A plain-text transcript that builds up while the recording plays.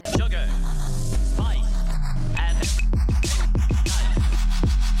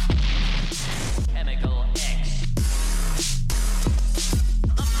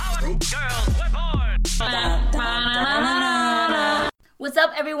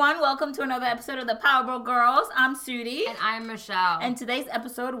everyone. Welcome to another episode of the Powerball Girls. I'm Sudie. And I'm Michelle. And today's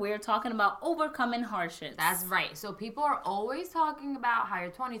episode, we're talking about overcoming hardships. That's right. So people are always talking about how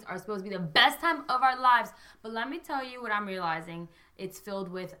your 20s are supposed to be the best time of our lives. But let me tell you what I'm realizing. It's filled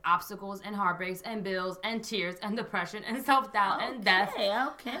with obstacles and heartbreaks and bills and tears and depression and self-doubt and death.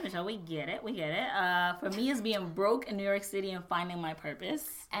 Okay, Michelle, we get it. For me, it's being broke in New York City and finding my purpose.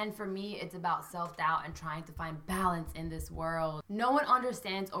 And for me, it's about self-doubt and trying to find balance in this world. No one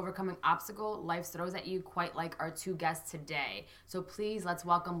understands overcoming obstacle life throws at you quite like our two guests today. So please, let's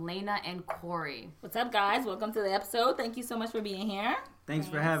welcome Lena and Corey. What's up, guys? Welcome to the episode. Thank you so much for being here. Thanks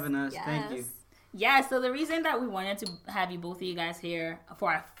for having us. Yes. Thank you. Yeah, so the reason that we wanted to have you both of you guys here for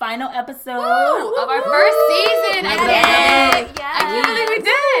our final episode of our first season. I can't believe we did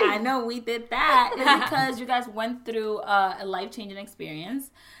it. I know we did that. It's because you guys went through a life-changing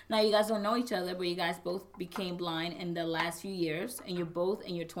experience. Now, you guys don't know each other, but you guys both became blind in the last few years, and you're both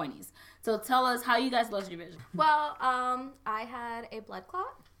in your 20s. So tell us how you guys lost your vision. Well, I had a blood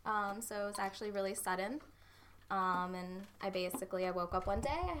clot, so it was actually really sudden. And I woke up one day,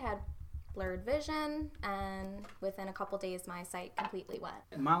 I had blurred vision, and within a couple days my sight completely went.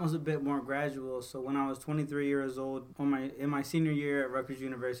 Mine was a bit more gradual. So when I was 23 years old, in my senior year at Rutgers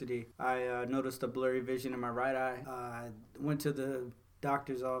University, I noticed a blurry vision in my right eye. I went to the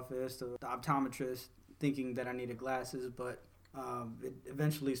doctor's office, the optometrist, thinking that I needed glasses, but it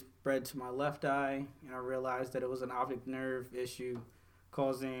eventually spread to my left eye, and I realized that it was an optic nerve issue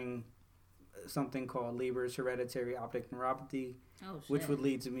causing something called Leber's hereditary optic neuropathy, which would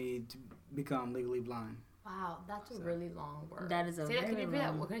lead to me to become legally blind. Wow, that's a really long word. That is a very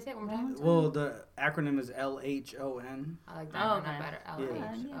long word. Can you say it one more time? Well, the acronym is LHON. I like that one better.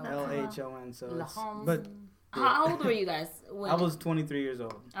 LHON. So it's, Lahom. but How old were you guys? I was 23 years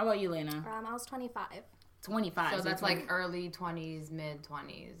old. How about you, Lena? I was 25. 25. So that's like early 20s, mid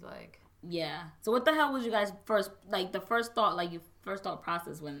 20s, like. Yeah. So what the hell was you guys first thought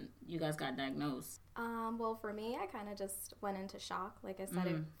process when you guys got diagnosed? Well, for me, I kind of just went into shock. Like I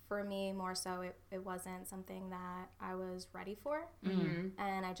said, for me, more so, it wasn't something that I was ready for. Mm-hmm.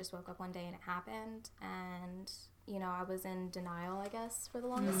 And I just woke up one day and it happened. And, I was in denial, I guess, for the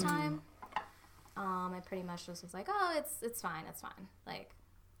longest time. I pretty much just was like, oh, it's fine. It's fine. Like,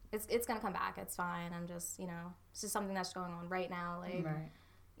 it's going to come back. It's fine. I'm just, it's just something that's going on right now. Like, right.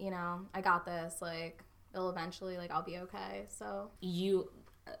 I got this. Like, it'll eventually, like, I'll be okay. So you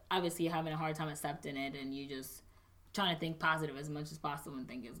obviously having a hard time accepting it, and you just trying to think positive as much as possible and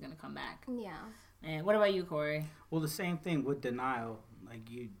think it's going to come back. Yeah. And what about you, Corey? Well, the same thing with denial. Like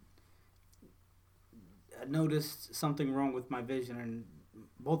I noticed something wrong with my vision, and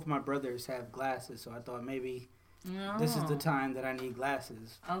both of my brothers have glasses, so I thought maybe this is the time that I need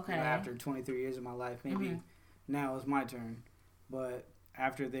glasses. Okay. After 23 years of my life, maybe now is my turn. But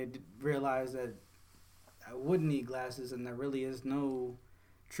after they realized that I wouldn't need glasses and there really is no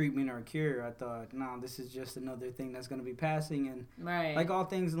treatment or cure, I thought, no, this is just another thing that's going to be passing. And like all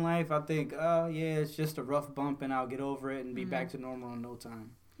things in life, I think, oh, yeah, it's just a rough bump and I'll get over it and be back to normal in no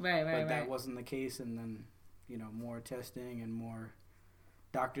time. Right. But that wasn't the case. And then, more testing and more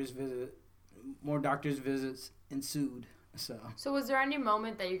doctor's visits ensued. So was there any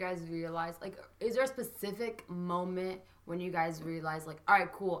moment that you guys realized, like, is there a specific moment when you guys realized, like, all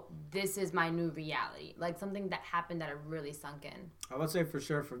right, cool, this is my new reality? Like, something that happened that it really sunk in? I would say for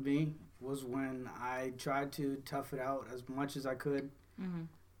sure for me was when I tried to tough it out as much as I could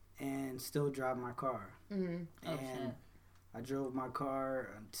and still drive my car. Mm-hmm. And I drove my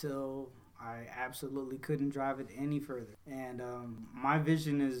car until I absolutely couldn't drive it any further. And my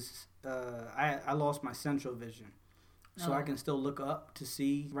vision is, I lost my central vision. So I can still look up to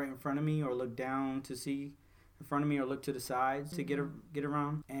see right in front of me, or look down to see in front of me, or look to the sides to get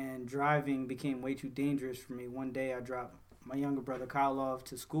around. And driving became way too dangerous for me. One day I dropped my younger brother Kyle off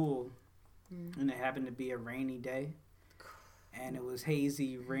to school, and it happened to be a rainy day. And it was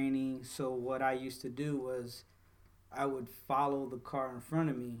hazy, rainy. So what I used to do was I would follow the car in front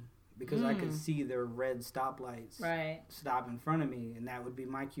of me because I could see their red stoplights stop in front of me, and that would be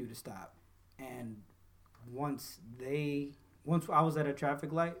my cue to stop. And once I was at a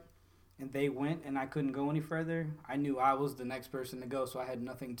traffic light and they went and I couldn't go any further, I knew I was the next person to go, so I had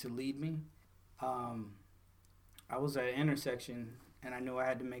nothing to lead me. I was at an intersection and I knew I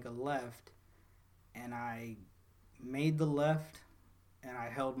had to make a left, and I made the left and I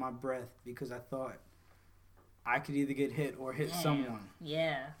held my breath because I thought I could either get hit or hit someone.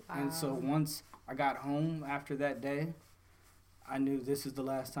 Yeah. And so once I got home after that day, I knew this is the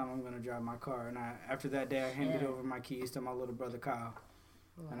last time I'm going to drive my car. And after that day, I handed over my keys to my little brother Kyle.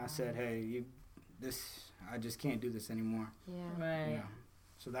 Wow. And I said, hey, I just can't do this anymore. Yeah. Right. Yeah.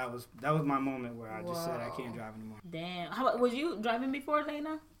 So that was my moment where I just said I can't drive anymore. Damn. How about, was you driving before,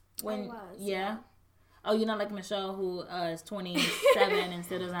 Lena? I was. Yeah. Oh, you're not like Michelle, who is 27 and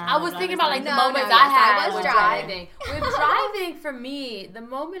still doesn't have I was thinking about like the moments I had with driving. With driving, for me, the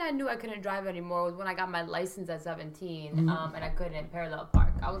moment I knew I couldn't drive anymore was when I got my license at 17, and I couldn't parallel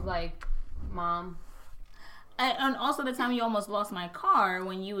park. I was like, Mom. And also the time you almost lost my car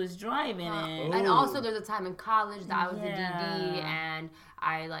when you was driving it. And also there's a time in college that I was a DD, and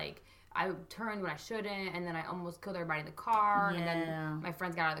I turned when I shouldn't, and then I almost killed everybody in the car, and then my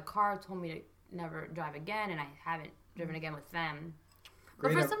friends got out of the car, told me to never drive again, and I haven't driven again with them.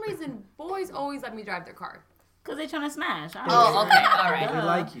 But for some reason, boys always let me drive their car. Because they're trying to smash. Oh, okay. All right. They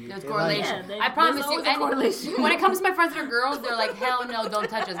like you. There's correlation. Like I promise you. When it comes to my friends that are girls, they're like, hell no, don't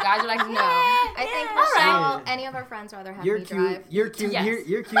touch us. Guys are like, no. I think Michelle, any of our friends rather have me drive. You're cute. Yes.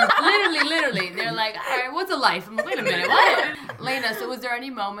 You're cute. Literally. They're like, all right, what's a life? I'm like, wait a minute, what? Lena, so was there any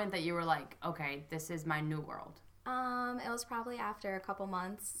moment that you were like, okay, this is my new world? It was probably after a couple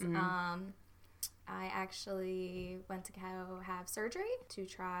months. I actually went to go have surgery to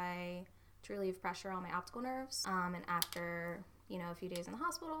try to relieve pressure on my optical nerves. And after, a few days in the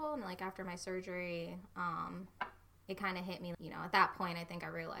hospital and like after my surgery, it kind of hit me, at that point, I think I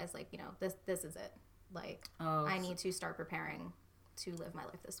realized like, this is it. Like I need to start preparing to live my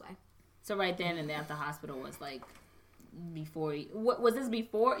life this way. So right then and there at the hospital was like before, what was this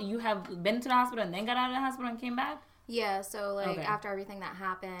before you have been to the hospital and then got out of the hospital and came back? Yeah, so like after everything that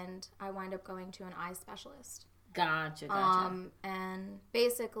happened, I wind up going to an eye specialist. Gotcha. And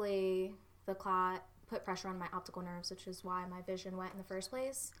basically the clot put pressure on my optical nerves, which is why my vision went in the first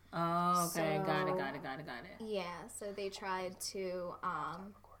place. Oh, okay. So, got it. Yeah, so they tried to,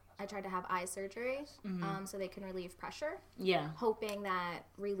 I tried to have eye surgery so they can relieve pressure. Yeah. Hoping that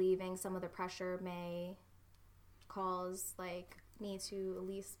relieving some of the pressure may cause like me to at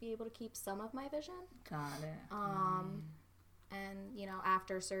least be able to keep some of my vision. Got it. And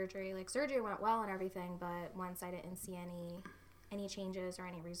after surgery, like surgery went well and everything, but once I didn't see any changes or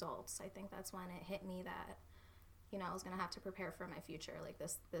any results, I think that's when it hit me that I was gonna have to prepare for my future. Like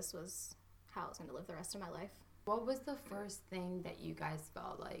this was how I was gonna live the rest of my life. What was the first thing that you guys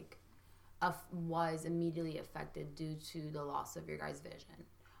felt like was immediately affected due to the loss of your guys' vision?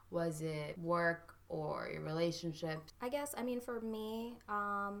 Was it work or your relationships? I guess, for me,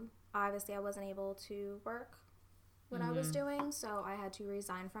 obviously I wasn't able to work what I was doing, so I had to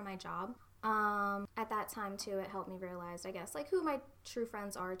resign from my job. At that time, too, it helped me realize, I guess, like who my true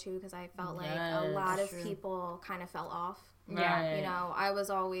friends are, too, because I felt like a lot of people kind of fell off. Yeah. I was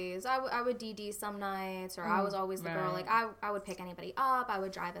always, I would DD some nights, or I was always the girl, like I would pick anybody up, I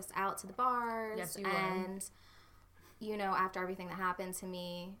would drive us out to the bars. Yes, you and, after everything that happened to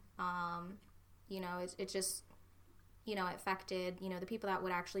me, it just, it affected, the people that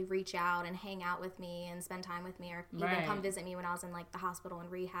would actually reach out and hang out with me and spend time with me or even come visit me when I was in, like, the hospital and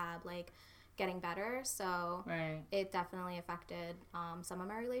rehab, like, getting better. So it definitely affected some of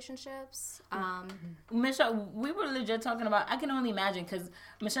my relationships. Michelle, we were legit talking about, I can only imagine, because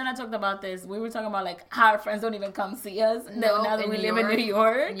Michelle and I talked about this. We were talking about like how our friends don't even come see us now that we live in New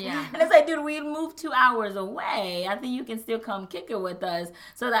York. Yeah. And it's like, dude, we moved 2 hours away. I think you can still come kick it with us.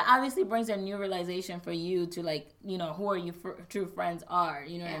 So that obviously brings a new realization for you to like, who are your true friends are.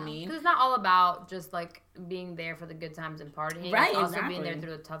 You know what I mean? Because it's not all about just like being there for the good times and partying. Right, it's also exactly. being there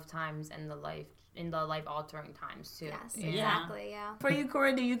through the tough times and the life altering times too. Yes, exactly, yeah. For you,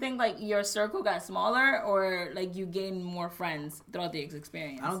 Corey, do you think like your circle got smaller or like you gained more friends throughout the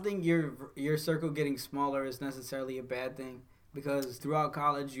experience? I don't think your circle getting smaller is necessarily a bad thing, because throughout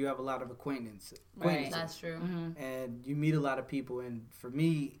college you have a lot of acquaintances. Right. That's true. And you meet a lot of people, and for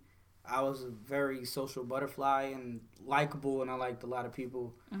me, I was a very social butterfly and likable, and I liked a lot of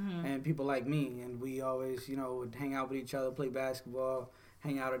people and people like me, and we always, would hang out with each other, play basketball,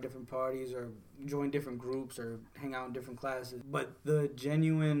 hang out at different parties or join different groups or hang out in different classes. But the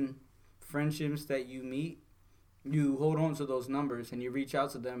genuine friendships that you meet, you hold on to those numbers and you reach out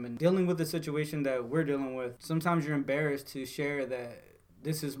to them. And dealing with the situation that we're dealing with, sometimes you're embarrassed to share that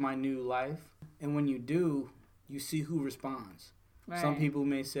this is my new life. And when you do, you see who responds. Right. Some people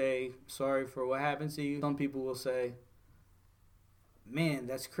may say, sorry for what happened to you. Some people will say, man,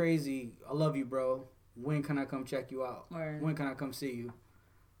 that's crazy. I love you, bro. When can I come check you out? Right. When can I come see you?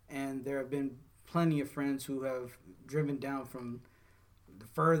 And there have been plenty of friends who have driven down from the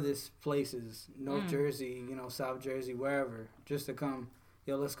furthest places, North Jersey, South Jersey, wherever, just to come,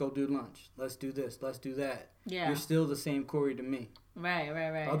 let's go do lunch. Let's do this. Let's do that. Yeah. You're still the same Corey to me. Right.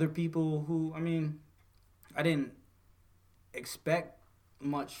 Other people who, I didn't expect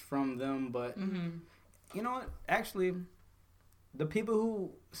much from them, but you know what? Actually,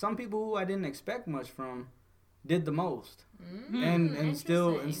 some people who I didn't expect much from did the most, Mm-hmm. and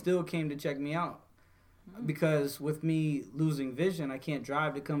still came to check me out. Because with me losing vision, I can't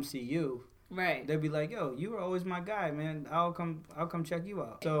drive to come see you. Right. They'd be like, "Yo, you were always my guy, man. I'll come check you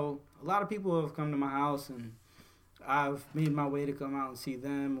out." So a lot of people have come to my house, and I've made my way to come out and see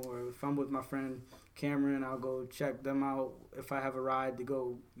them. Or if I'm with my friend Cameron, I'll go check them out. If I have a ride to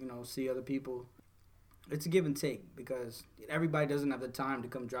go, see other people. It's a give and take because everybody doesn't have the time to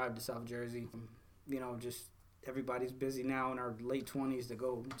come drive to South Jersey. Just everybody's busy now in our late 20s to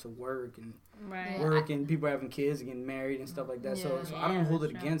go to work and and people are having kids and getting married and stuff like that. So I don't hold it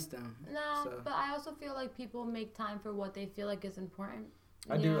against them. No, but I also feel like people make time for what they feel like is important.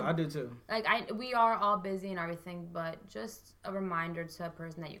 I do too. Like we are all busy and everything, but just a reminder to a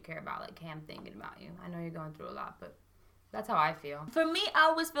person that you care about. Like, hey, I'm thinking about you. I know you're going through a lot, but that's how I feel. For me, I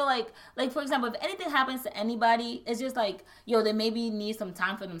always feel like for example, if anything happens to anybody, it's just like, they maybe need some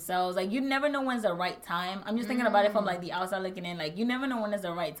time for themselves. Like, you never know when's the right time. I'm just thinking about it from like the outside looking in. Like, you never know when is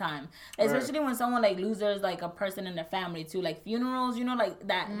the right time. Especially when someone like loses like a person in the family too. Like funerals, like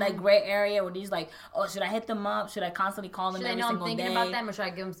that like gray area where they're just like, oh, should I hit them up? Should I constantly call them every single day? Should I know I'm thinking about them, or should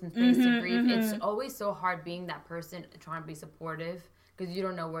I give them some space to grieve? It's always so hard being that person trying to be supportive. Because you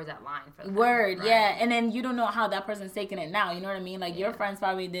don't know where's that line for them. Right. Yeah. And then you don't know how that person's taking it now. You know what I mean? Like, your friends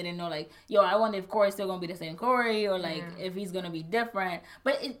probably didn't know, like, I wonder if Corey's still going to be the same Corey or, like, if he's going to be different.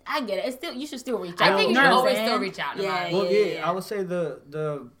 But I get it. It's still, you should still reach out. I think you should always still reach out. Yeah. I would say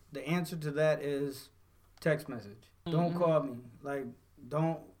the answer to that is text message. Don't call me. Like,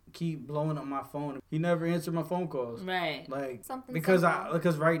 don't keep blowing up my phone. He never answered my phone calls. Right. Like, Something because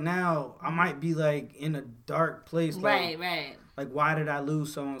simple. right now, I might be, like, in a dark place. Like, right. Like, why did I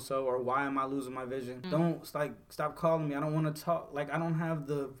lose so-and-so, or why am I losing my vision? Don't, stop calling me. I don't want to talk. Like, I don't have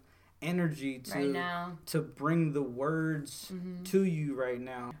the energy to bring the words to you right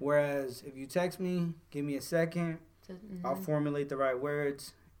now. Whereas, if you text me, give me a second, I'll formulate the right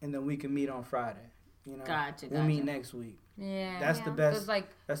words, and then we can meet on Friday. Gotcha. We'll meet next week. Yeah. That's the best.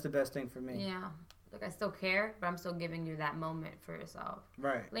 That's the best thing for me. Yeah. Like, I still care, but I'm still giving you that moment for yourself.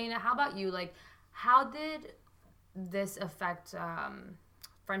 Right. Lena, how about you? Like, how did this affect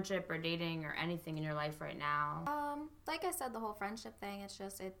friendship or dating or anything in your life right now? Like I said, the whole friendship thing, it's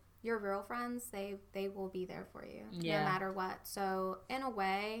just your real friends, they will be there for you no matter what. So in a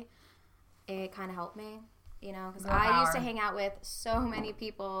way, it kind of helped me, because I used to hang out with so many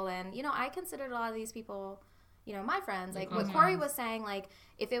people, and I considered a lot of these people my friends. Like what Corey was saying, like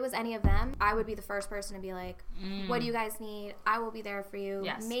if it was any of them, I would be the first person to be like, what do you guys need? I will be there for you.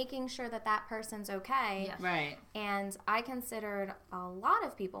 Yes. Making sure that person's okay. Yes. Right. And I considered a lot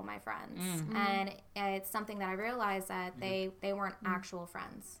of people my friends. And it's something that I realized that they weren't actual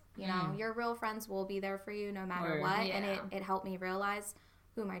friends. Your real friends will be there for you no matter what. Yeah. And it helped me realize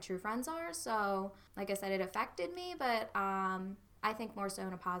who my true friends are. So like I said, it affected me, but I think more so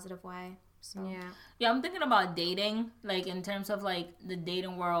in a positive way. So. Yeah, I'm thinking about dating, like in terms of like the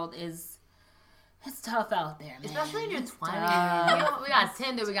dating world it's tough out there, man. Especially in your 20s. We got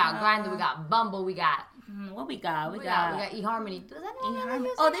Tinder, we got Grindr, we got Bumble, we got what we got? We got eHarmony. Does anyone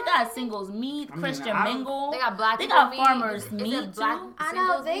Oh, they got Singles Meet, Christian Mingle. They got Black. They got Meet. Farmers Meet Black too. I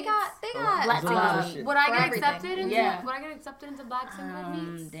know they got Black Singles Meet. Would I get everything. accepted into? Yeah. Would I get accepted into Black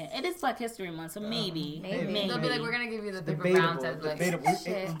Singles Meets? It is Black History Month, so maybe. They'll be like, we're gonna give you the paper Debatable. brown type. Debatable.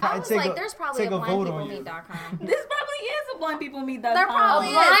 Shit. I was like, there's probably a blindpeoplemeet.com. This probably is a blindpeoplemeet.com. There probably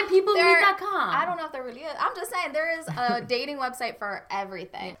is. Blindpeoplemeet.com. I don't know if there really is. I'm just saying there is a dating website for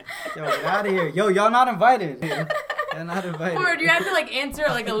everything. Yo, get out of here. Yo, y'all not invited. You're not invited. Or do you have to like answer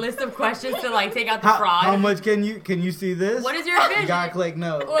like a list of questions to like take out the fraud? How much can you see this? What is your vision? You gotta click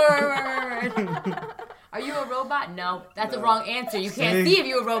no. Are you a robot? No, that's the wrong answer. You can't see if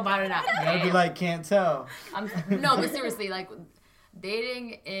you're a robot or not. I'd be like, can't tell. No, but seriously, like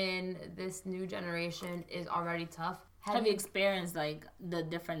dating in this new generation is already tough. Have you experienced like the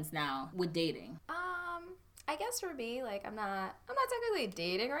difference now with dating? I guess for me, like I'm not technically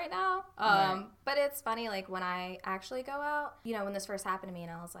dating right now. Right. But it's funny, like when I actually go out, when this first happened to me,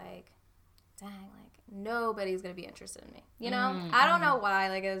 and I was like, dang, like nobody's gonna be interested in me. I don't know why.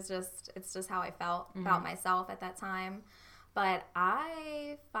 Like it's just how I felt about myself at that time. But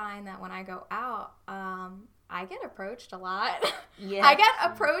I find that when I go out, I get approached a lot. Yeah. I get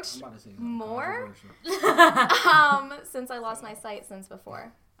approached more since I lost my sight since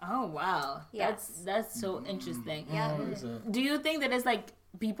before. Oh wow. Yes. That's so interesting. Yeah. Do you think that it's like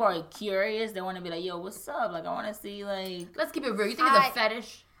people are curious? They want to be like, yo, what's up? Like I want to see like. Let's keep it real. You think it's a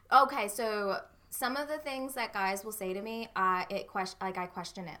fetish? Okay, so some of the things that guys will say to me, I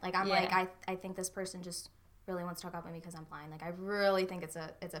question it. Like I'm like I think this person just really wants to talk about me because I'm blind. Like, I really think it's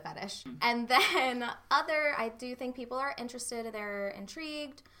a fetish. And then I do think people are interested. They're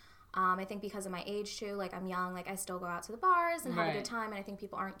intrigued. I think because of my age too, like I'm young, like I still go out to the bars and have a good time, and I think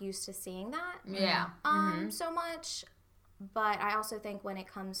people aren't used to seeing that. Yeah. So much. But I also think when it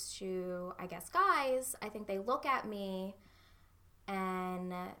comes to, I guess, guys, I think they look at me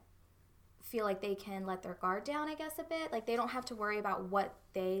and feel like they can let their guard down, I guess, a bit. Like they don't have to worry about what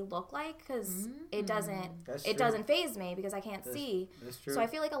they look like because it doesn't faze me because I can't see. That's true. So I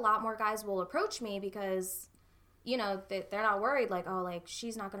feel like a lot more guys will approach me because, you know, they're not worried like, oh, like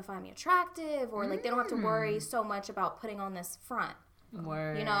she's not going to find me attractive, or like they don't have to worry so much about putting on this front.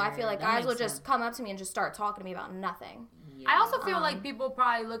 Word. You know, I feel like guys will just come up to me and just start talking to me about nothing. Yeah. I also feel like people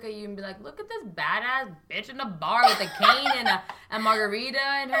probably look at you and be like, look at this badass bitch in the bar with a cane and a margarita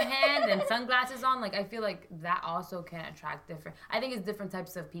in her hand and sunglasses on. Like, I feel like that also can attract different. I think it's different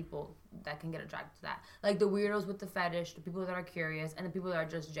types of people that can get attracted to that. Like the weirdos with the fetish, the people that are curious, and the people that are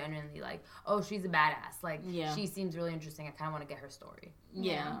just genuinely like, oh, she's a badass. Like, she seems really interesting. I kind of want to get her story.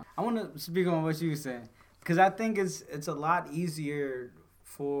 Yeah. I want to speak on what you were saying. Because I think it's a lot easier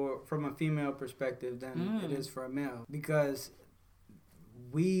from a female perspective than it is for a male. Because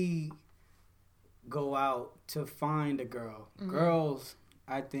we go out to find a girl. Girls,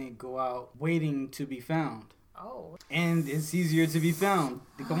 I think, go out waiting to be found. Oh. And it's easier to be found.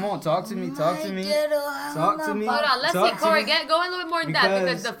 Come on, talk to me. Talk to me. Hold on, let's see, Corey, go a little bit more in depth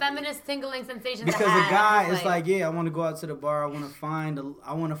because the feminist tingling sensations. Because a guy is like, yeah, I want to go out to the bar. I want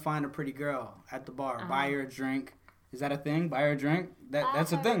to find a pretty girl at the bar. Buy her a drink. Is that a thing? Buy her a drink?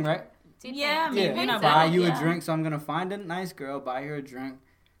 That's a thing, right? Yeah, I mean, buy you a drink. So I'm gonna find a nice girl, buy her a drink,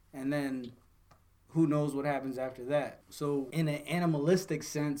 and then who knows what happens after that. So in an animalistic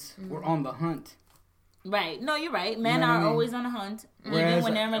sense, we're on the hunt. Right. No, you're right. Men are always on a hunt, even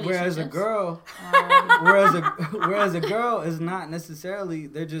when they're in relationships. Whereas a girl, whereas a girl is not necessarily.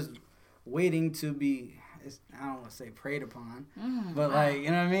 They're just waiting to be. I don't want to say preyed upon, but like, you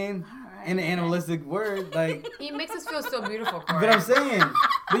know what I mean? Right, in the animalistic word, like. He makes us feel so beautiful, Corey. But I'm saying,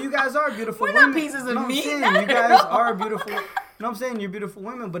 but you guys are beautiful We're women. not pieces of meat. You guys are beautiful. No, I'm saying you're beautiful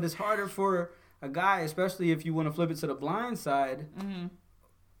women, but it's harder for a guy, especially if you want to flip it to the blind side.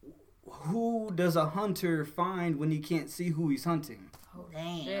 Who does a hunter find when he can't see who he's hunting? Oh,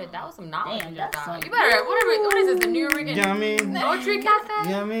 shit, that was some knowledge. Damn, You better, what is this, the New York Poetry Cafe? You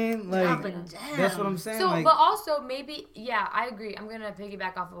know what I mean? Like, that's what I'm saying. So, like, but also, maybe, yeah, I agree. I'm going to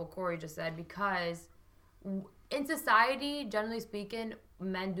piggyback off of what Corey just said because in society, generally speaking,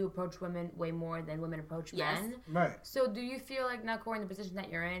 men do approach women way more than women approach men. Right. So do you feel like, now, Corey, in the position that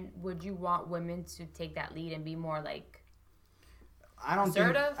you're in, would you want women to take that lead and be more, like, I don't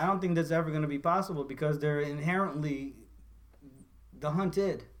think that's ever going to be possible because they're inherently the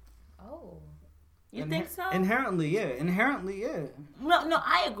hunted. Oh. You think so? Inherently, yeah. No,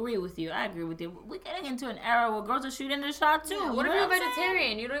 I agree with you. We're getting into an era where girls are shooting the shot too. Yeah, what if you're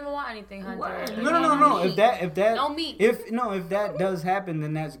vegetarian? You don't even want anything hunted. No. If that no meat. If that does happen,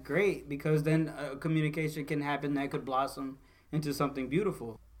 then that's great because then communication can happen that could blossom into something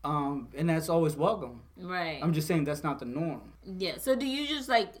beautiful. And that's always welcome. Right. I'm just saying that's not the norm. Yeah. So do you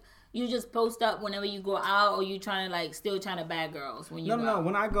just post up whenever you go out, or you still trying to bag girls when you go out?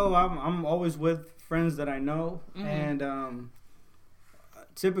 When I go, I'm always with friends that I know, and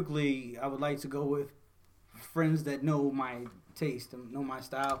typically I would like to go with friends that know my taste and know my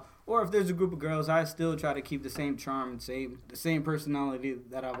style. Or if there's a group of girls, I still try to keep the same charm and the same personality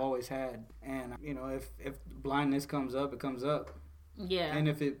that I've always had. And if blindness comes up, it comes up. Yeah. And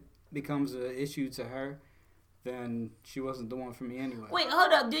if it becomes an issue to her, then she wasn't the one for me anyway. Wait,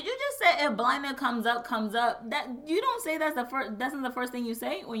 hold up. Did you just say if blindness comes up? That you don't say that's the first thing you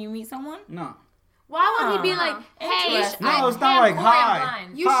say when you meet someone? No. Why would he be like, hey, no, it's not like hi.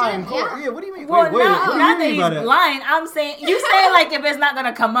 You hi, should, yeah. What do you mean? Well, wait, not that he's blind. I'm saying you say like if it's not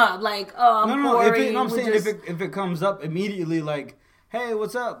gonna come up, like Corey. I'm saying if it comes up immediately, like, hey,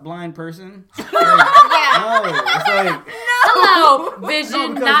 what's up, blind person? Like, yeah. No, it's like hello,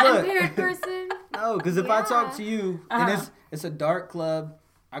 vision, not look, impaired person. No, because if I talk to you and it's a dark club,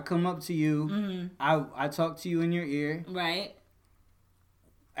 I come up to you, I talk to you in your ear, right?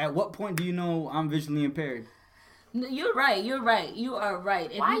 At what point do you know I'm visually impaired? You're right. You are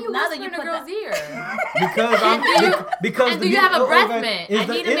right. Why are you whispering in a girl's ear? Because do you have a breath mint? I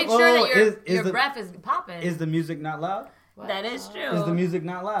need to make sure that your breath is popping. Is the music not loud? What? That is true. Is the music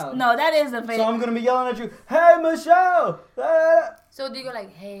not loud? No, that is a fake. So I'm going to be yelling at you, hey, Michelle! So do you go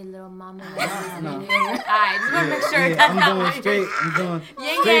like, hey, little mama? No. All right, just want to make sure that's not I'm going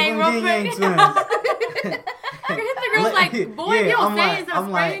yang real quick. twins. The girl's like, boy, if you don't say it instead of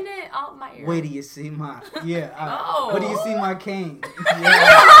spraying it, all my ears. your... Wait till you see my... Yeah. Oh. Wait till you see my cane.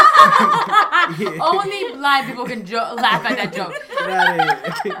 Yeah. Only blind people can laugh at that joke. Get out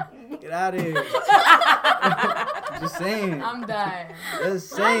of here. Get out of here. Just saying. I'm done. Just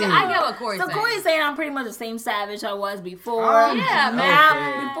saying. I get what Corey's So saying. Corey's saying I'm pretty much the same savage I was before. Yeah, Now,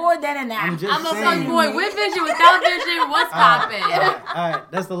 okay. before then and now. I'm just I'm a saying. fuck boy with vision, without vision. What's poppin'? All right.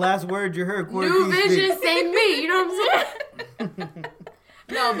 That's the last word you heard, Corey. New Please vision, speak. same me. You know what I'm saying?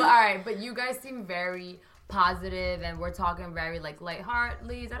 No, but all right. But you guys seem very positive, and we're talking very like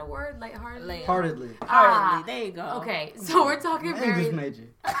lightheartedly. Is that a word? Lightheartedly. Heartedly. Hardly. There you go. Okay, so we're talking English very. major.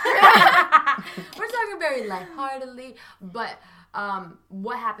 We're talking very lightheartedly, but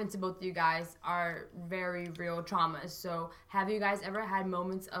what happened to both of you guys are very real traumas. So, have you guys ever had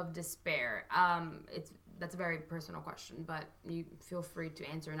moments of despair? That's a very personal question, but you feel free to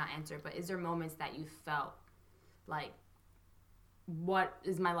answer or not answer. But is there moments that you felt like, what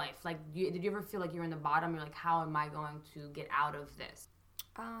is my life? Like, did you ever feel like you were in the bottom? You're like, how am I going to get out of this?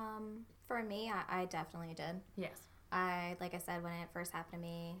 For me, I definitely did. Yes. Like I said, when it first happened to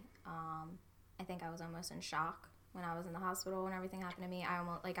me, I think I was almost in shock when I was in the hospital when everything happened to me.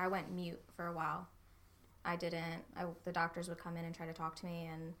 I went mute for a while. The doctors would come in and try to talk to me,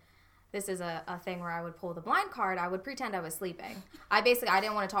 and this is a thing where I would pull the blind card. I would pretend I was sleeping. I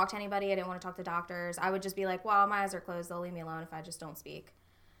didn't want to talk to anybody. I didn't want to talk to doctors. I would just be like, well, my eyes are closed. They'll leave me alone if I just don't speak.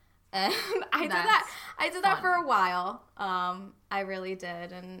 And I did that for a while. I really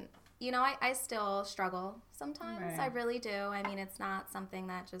did. And, I still struggle sometimes. Right. I really do. I mean, it's not something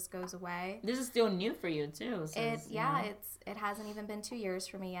that just goes away. This is still new for you too. It hasn't even been 2 years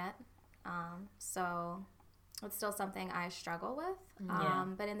for me yet. So it's still something I struggle with. Yeah.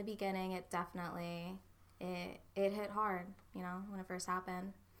 But in the beginning, it definitely, it hit hard, when it first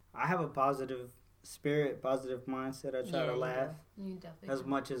happened. I have a positive spirit, positive mindset. I try to laugh You definitely as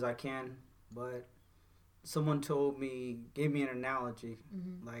much as I can. But someone gave me an analogy.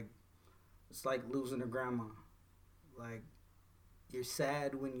 Like, it's like losing a grandma. Like, you're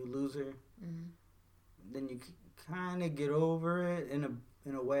sad when you lose her. Then you kind of get over it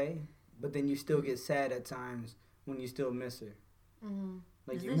in a way. But then you still get sad at times when you still miss her.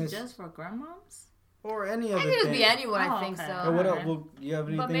 Like, Is you this miss just for grandmoms? or any I other can just thing. be anyone, I Oh, think okay. so. Or what else? Alright. Well, do you have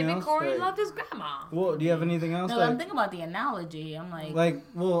anything But maybe else? Corey Like- loved his grandma. Well, do you have anything else? No, like, I'm thinking about the analogy. I'm like,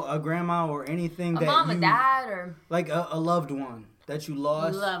 a grandma or anything A that mom, you, a dad, or... like a loved one that you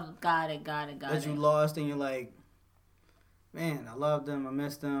lost, got it. that you lost, and you're like, man, I loved them, I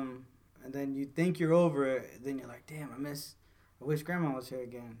missed them, and then you think you're over it, then you're like, damn, I wish grandma was here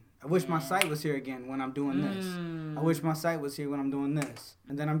again. I wish my sight was here again when I'm doing this. I wish my sight was here when I'm doing this.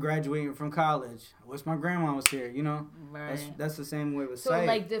 And then I'm graduating from college. I wish my grandma was here, Right. That's the same way with So, sight.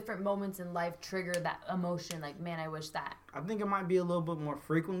 like, different moments in life trigger that emotion. Like, man, I wish that. I think it might be a little bit more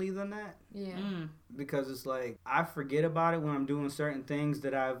frequently than that. Yeah. Because it's like, I forget about it when I'm doing certain things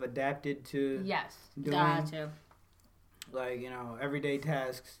that I've adapted to Yes. doing. Gotcha. Like, everyday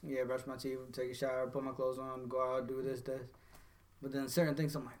tasks. Yeah, brush my teeth, take a shower, put my clothes on, go out, do this. But then certain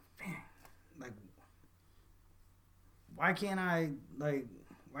things I'm like, man, like, why can't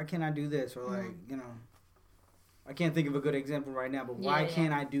I do this? Or like, I can't think of a good example right now, but why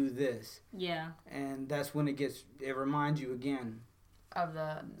can't I do this? Yeah. And that's when it reminds you again Of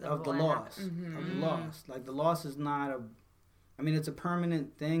the loss. Of the loss. Like, the loss is not it's a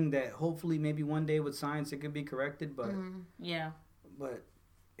permanent thing that hopefully maybe one day with science it could be corrected, but Yeah. but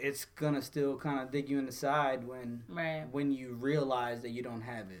it's gonna still kind of dig you in the side when you realize that you don't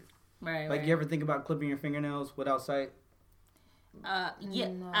have it. Right. Like, you ever think about clipping your fingernails without sight? Yeah,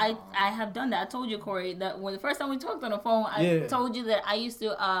 No. I have done that. I told you, Corey, that when the first time we talked on the phone, I told you that I used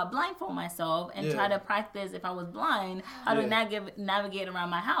to blindfold myself and try to practice, if I was blind, how to navigate around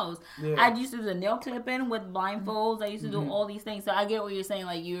my house. Yeah. I used to do the nail clipping with blindfolds. I used to do all these things. So I get what you're saying.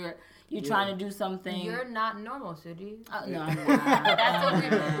 Like, you're trying to do something. You're not normal, Sudi. No, I'm not. That's what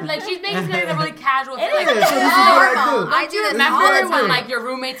we, like, she's making it a really casual thing. It Like, is. So this is what I do. I do this all the remember when, time. like, your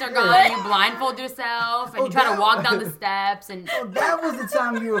roommates are gone, you blindfold yourself, and you try to walk down the steps, and... Oh, that was the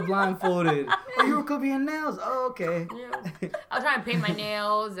time you were blindfolded. Oh, you were clipping your nails? Oh, okay. Yeah. I was trying to paint my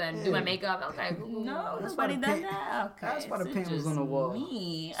nails and do my makeup. Okay. No, That's why nobody the does paint- that. Okay, that's why the so paint was just on the wall.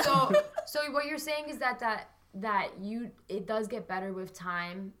 Me. So what you're saying is that it does get better with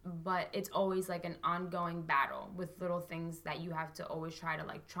time, but it's always like an ongoing battle with little things that you have to always try to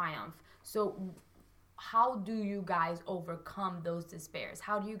like triumph. So how do you guys overcome those despairs?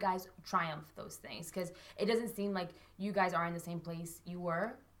 How do you guys triumph those things? Because it doesn't seem like you guys are in the same place you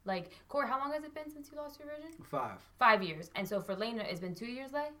were. Like, Corey, how long has it been since you lost your vision? 5. 5 years. And so for Lena, it's been 2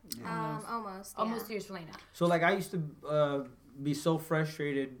 years, like? Almost. Almost 2 years for Lena. So, like, I used to be so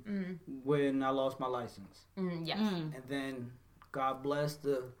frustrated when I lost my license. Yes. And then God bless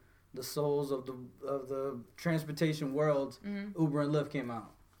the souls of the transportation world. Uber and Lyft came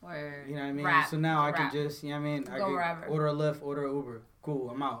out. Or You know what I mean? rap, So now I rap. can just, you know what I mean? I Go can wherever. order a Lyft, order an Uber.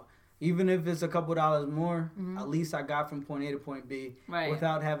 Cool, I'm out. Even if it's a couple dollars more, Mm-hmm. at least I got from point A to point B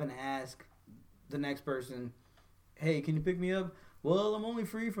without having to ask the next person, hey, can you pick me up? Well, I'm only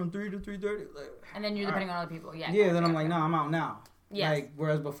free from 3 to 3:30. Like, And then you're depending on other people. Yeah. yeah, then I'm like, no, I'm out now. Yes. Like,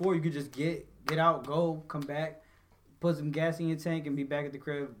 whereas before you could just get out, go, come back, put some gas in your tank, and be back at the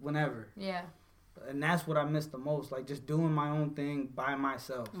crib whenever. Yeah. And that's what I miss the most, like just doing my own thing by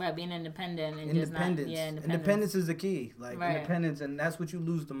myself. Right, being independent and Independence. just not, Independence is the key. Like independence, and that's what you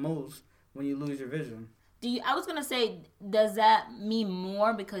lose the most when you lose your vision. I was gonna say, does that mean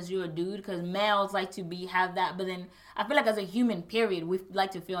more because you're a dude? Because males like to have that, but then I feel like as a human, period, we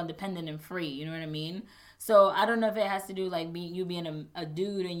like to feel independent and free. You know what I mean? So I don't know if it has to do like you being a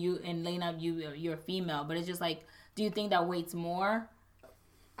dude and Lena, you're a female, but it's just like, do you think that weights more?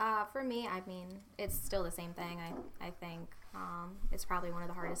 For me, I mean, it's still the same thing. I think it's probably one of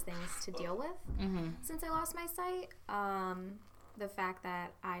the hardest things to deal with since I lost my sight. The fact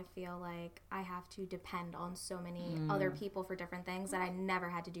that I feel like I have to depend on so many other people for different things that I never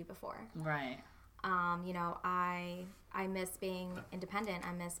had to do before. Right. You know, I miss being independent.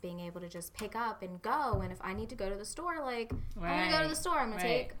 I miss being able to just pick up and go. And if I need to go to the store, like, I'm going to go to the store. I'm going to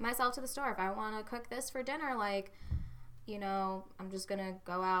take myself to the store. If I want to cook this for dinner, like, you know, I'm just going to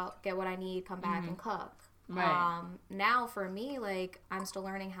go out, get what I need, come back and cook. Right. Now for me, like, I'm still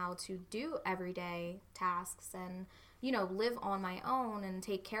learning how to do everyday tasks and, you know, live on my own and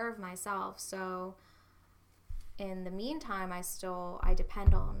take care of myself. So in the meantime, I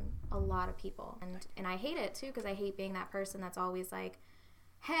depend on a lot of people. And I hate it too, because I hate being that person that's always like,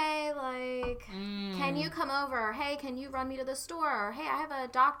 hey, like, can you come over? Or, hey, can you run me to the store? Or, hey, I have a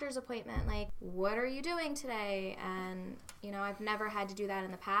doctor's appointment. Like, what are you doing today? And, you know, I've never had to do that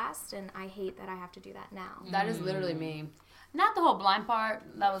in the past, and I hate that I have to do that now. That is literally me. Not the whole blind part.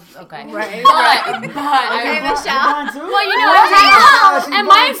 That was okay. Right. But Okay, Michelle. well, you know, She's am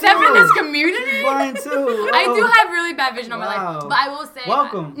I blind accepted in too. this community? She's blind too. I do Oh. have really bad vision on my Wow. life, but I will say,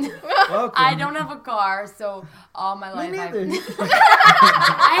 Welcome. Welcome. I don't have a car, so all my life Me neither.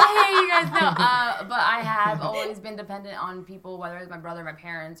 I hate you guys. No, but I have always been dependent on people, whether it's my brother, my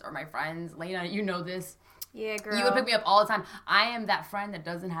parents, or my friends. Lena, you know this. Yeah, girl. You would pick me up all the time. I am that friend that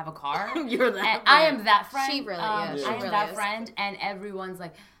doesn't have a car. You're that And I am that friend. She really is. I She am really that is. friend, and everyone's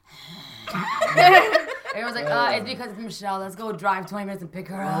like, everyone's like, it's because it's Michelle. Let's go drive 20 minutes and pick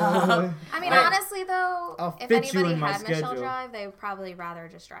her up. I mean, Right. honestly, though, I'll if fit you anybody in my had Michelle schedule. drive, they would probably rather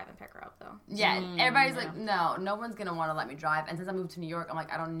just drive and pick her up, though. Yeah, everybody's like, no one's gonna want to let me drive. And since I moved to New York, I'm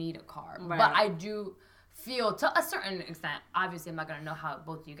like, I don't need a car. Right. But I do feel, to a certain extent, obviously I'm not gonna know how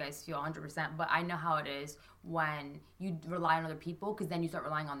both of you guys feel 100%, but I know how it is when you rely on other people, because then you start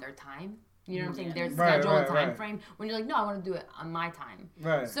relying on their time. You know what I'm saying? Their schedule and time frame. When you're like, no, I want to do it on my time.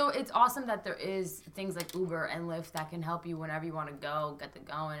 Right. So it's awesome that there is things like Uber and Lyft that can help you whenever you want to go, get the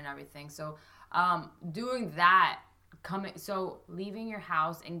going and everything. So doing that, leaving your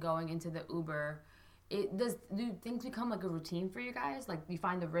house and going into the Uber, do things become like a routine for you guys? Like, you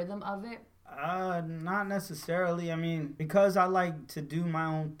find the rhythm of it? Not necessarily. I mean, because I like to do my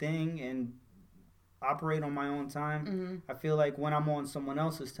own thing and operate on my own time, I feel like when I'm on someone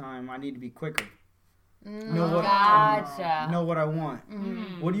else's time, I need to be quicker. Gotcha. Know what I want.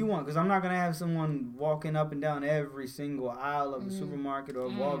 What do you want? Because I'm not going to have someone walking up and down every single aisle of the supermarket or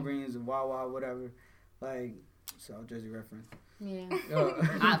Walgreens or Wawa, whatever. Like, South Jersey reference. Yeah.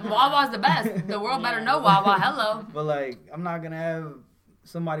 Uh, Wawa's the best. The world better know Wawa. Hello. But, like, I'm not going to have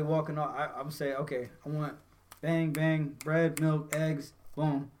somebody walking off. I'm saying, okay, I want bang, bang, bread, milk, eggs,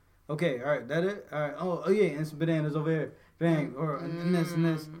 boom. Okay, all right, that it? All right, oh yeah, and some bananas over here. Bang, or and this,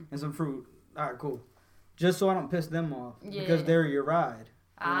 and some fruit. All right, cool. Just so I don't piss them off. Because they're your ride.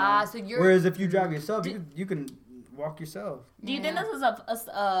 So you're... Whereas if you drive yourself, you can walk yourself. Do you think this is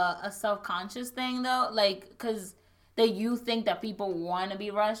a self-conscious thing, though? Like, because that you think that people want to be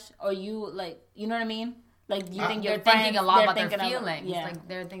rushed, or you, like, you know what I mean? Like, you think they're your thinking friends, a lot they're about their thinking feelings. Yeah. Like,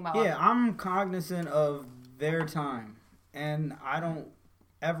 they're thinking about... Yeah, I'm cognizant of their time. And I don't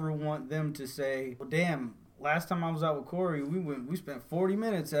ever want them to say, well, damn, last time I was out with Corey, we spent 40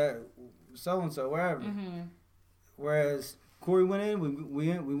 minutes at so-and-so, wherever. Whereas Corey went in,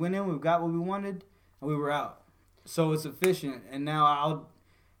 we went in, we got what we wanted, and we were out. So it's efficient, and now I'll,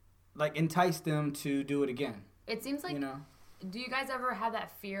 like, entice them to do it again. It seems like, you know? Do you guys ever have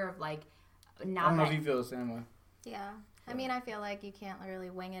that fear of, like, I don't know if you feel the same way. Yeah. I mean, I feel like you can't really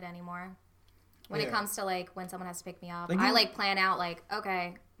wing it anymore. When it comes to like when someone has to pick me up, Like I you- like plan out like,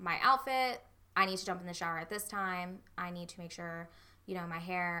 okay, my outfit, I need to jump in the shower at this time. I need to make sure, you know, my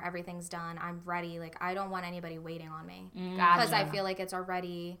hair, everything's done. I'm ready. Like I don't want anybody waiting on me because I feel like it's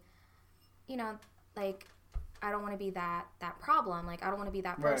already, you know, like I don't want to be that problem. Like I don't want to be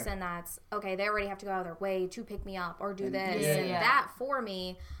that person that's okay. They already have to go out of their way to pick me up or do this and that for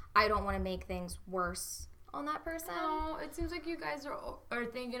me. I don't want to make things worse on that person. No, it seems like you guys are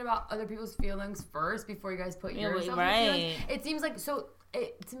thinking about other people's feelings first before you guys put yourself in right. feelings. It seems like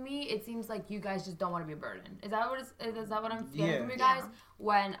to me, it seems like you guys just don't want to be a burden. Is that what I'm feeling from you guys? Yeah.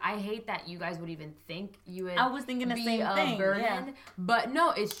 When I hate that you guys would even think you would. I was thinking the be same a thing. burden, Yeah. but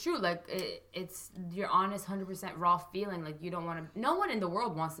no, it's true. Like it's your honest, 100% raw feeling. Like you don't want to. No one in the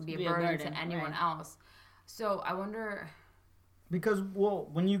world wants to be a burden to anyone else. So I wonder. Because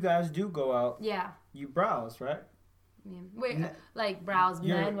when you guys do go out, you browse, right? Yeah. Wait, like browse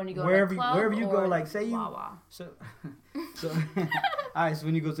men when you go wherever to the club wherever you go, or like say you Wawa? so all right. So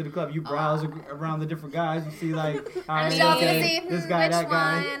when you go to the club, you browse around the different guys. You see like, all right, Michelle's okay, gonna see this guy, that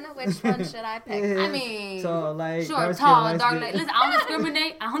guy. which one should I pick? I mean, so like short, tall, dark. Listen, I don't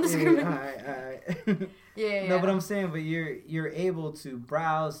discriminate. I don't discriminate. All right. Yeah. No, but I'm saying, but you're able to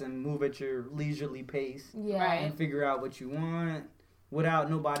browse and move at your leisurely pace, Yeah. and figure out what you want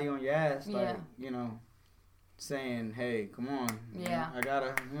without nobody on your ass, like saying, "Hey, come on, I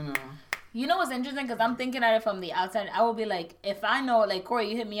gotta, You know what's interesting? Because I'm thinking at it from the outside. I would be like, if I know, like, Corey,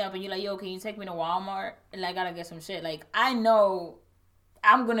 you hit me up and you're like, yo, can you take me to Walmart? And I gotta get some shit. Like, I know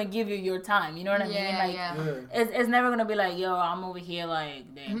I'm gonna give you your time. You know what I mean? Like, it's never gonna be like, yo, I'm over here,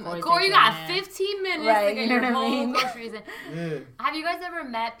 like, damn, Corey, you got 15 minutes to get your whole groceries in. Have you guys ever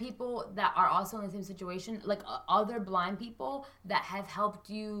met people that are also in the same situation? Like, other blind people that have helped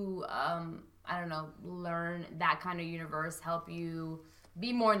you, I don't know, learn that kind of universe, help you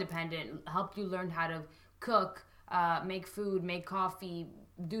be more independent, help you learn how to cook, make food, make coffee,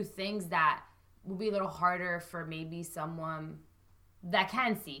 do things that will be a little harder for maybe someone that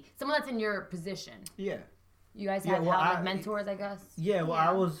can see, someone that's in your position. Yeah. You guys have like mentors, I guess. Yeah. Well,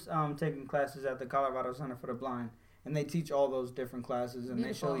 I was taking classes at the Colorado Center for the Blind, and they teach all those different classes, and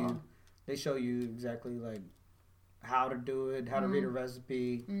Beautiful. they show you exactly like how to do it, how to read a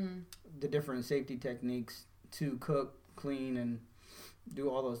recipe, the different safety techniques to cook, clean, and do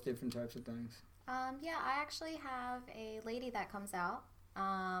all those different types of things. Yeah, I actually have a lady that comes out,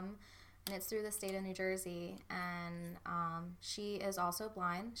 and it's through the state of New Jersey, and she is also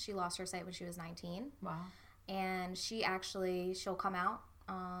blind. She lost her sight when she was 19. Wow. And she'll come out.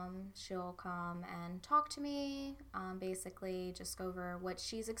 She'll come and talk to me, basically just go over what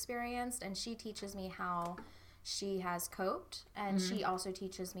she's experienced, and she teaches me how she has coped, and she also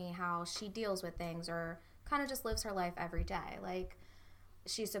teaches me how she deals with things or kind of just lives her life every day. Like,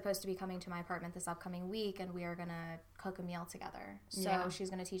 she's supposed to be coming to my apartment this upcoming week, and we are going to cook a meal together. So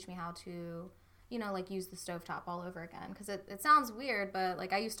she's going to teach me how to, like use the stovetop all over again. Because it sounds weird, but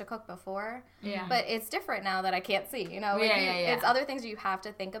like I used to cook before. Yeah. But it's different now that I can't see, It's other things you have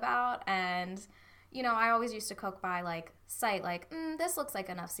to think about. And, I always used to cook by like sight, like, this looks like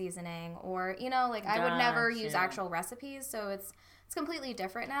enough seasoning. Or, I would never use actual recipes. So it's completely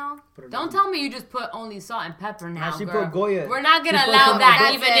different now. Don't tell me you just put only salt and pepper now, She girl. put Goya. We're not going to allow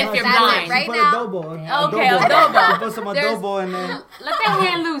that even if you're blind. Right She put now. adobo. Okay, adobo. She put some adobo in there. Let the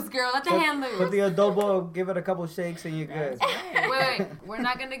hand loose, girl. Let the hand loose. Put the adobo, give it a couple shakes, and you're good. Wait. We're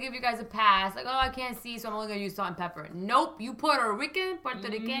not going to give you guys a pass. Like, I can't see, so I'm only going to use salt and pepper. Nope. You Puerto Rican, Puerto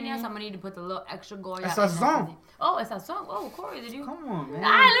Rican, so I'm going to need to put the little extra Goya. It's a song. Oh, it's a song. Oh, Corey, did you? Come on, man.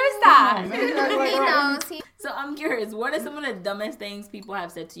 Let me stop. He knows. So I'm curious, what are some of the dumbest things people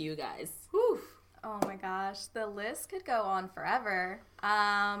have said to you guys? Whew. Oh my gosh, the list could go on forever.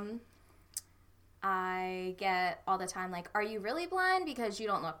 I get all the time like, "Are you really blind? Because you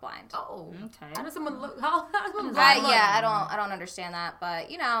don't look blind." Oh, Okay. How does someone look? How does someone blind look? I don't understand that, but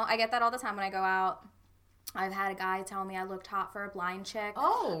I get that all the time when I go out. I've had a guy tell me I looked hot for a blind chick.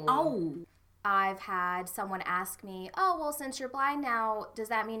 Oh. I've had someone ask me, "Oh, well, since you're blind now, does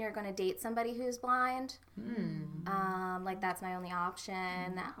that mean you're going to date somebody who's blind?" Like that's my only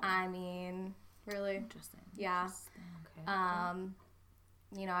option. Wow. I mean, really? Interesting. Yeah. Okay.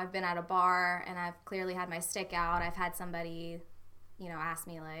 I've been at a bar and I've clearly had my stick out. I've had somebody, ask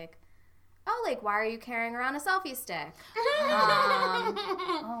me like, "Oh, like, why are you carrying around a selfie stick?"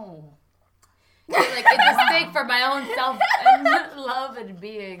 Oh. Like, it's a stick for my own self and love and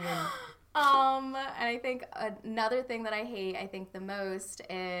being. And I think another thing that I hate, the most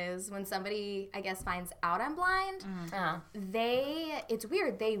is when somebody, I guess, finds out I'm blind, it's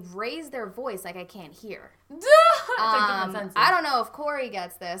weird, they raise their voice like I can't hear. different senses. I don't know if Corey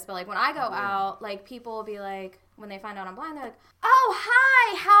gets this, but like when I go out, like people will be like, when they find out I'm blind, they're like, "Oh,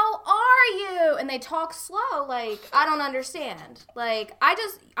 hi, how are you?" And they talk slow, like I don't understand. Like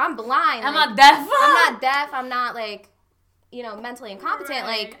I'm blind. I'm like, not deaf. I'm not deaf. I'm not like, mentally incompetent.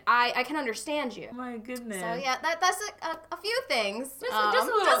 Right. Like I can understand you. My goodness. So yeah, that's a few things. Just a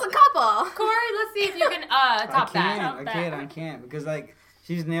a couple. Corey, let's see if you can top that. I can't because like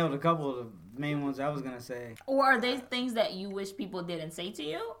she's nailed a couple of the main ones I was gonna say. Or are they things that you wish people didn't say to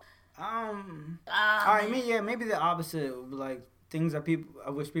you? Maybe the opposite. Like things that I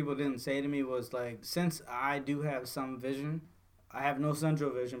wish people didn't say to me was like, since I do have some vision, I have no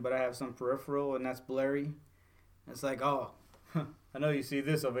central vision, but I have some peripheral, and that's blurry. It's like, oh, I know you see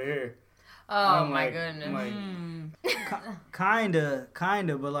this over here. Oh my goodness. I'm like, kinda,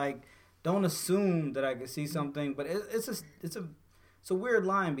 but like, don't assume that I can see something. But it's a weird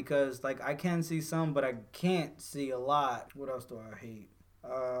line because like I can see some, but I can't see a lot. What else do I hate?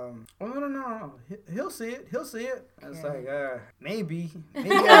 No. He'll see it. It's like, maybe.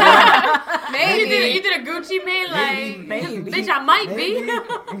 Maybe. You did a Gucci mane, like, maybe. Bitch, I might be.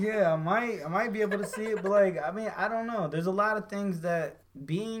 Yeah, I might be able to see it, but like, I mean, I don't know. There's a lot of things that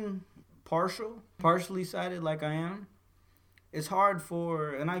being partially sighted like I am, it's hard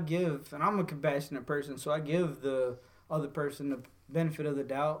for, and I'm a compassionate person, so I give the other person the benefit of the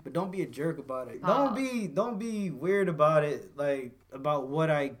doubt, but don't be a jerk about it. Don't be weird about it, like about what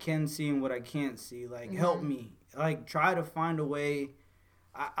I can see and what I can't see. Like help me. Like try to find a way.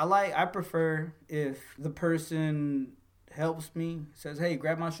 I prefer if the person helps me, says, "Hey,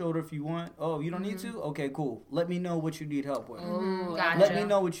 grab my shoulder if you want." Oh, you don't need to? Okay, cool. Let me know what you need help with. Gotcha. Let me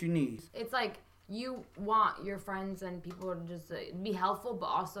know what you need. It's like you want your friends and people to just be helpful, but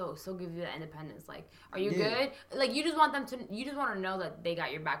also still give you that independence. Like, are you good? Like, you just want to know that they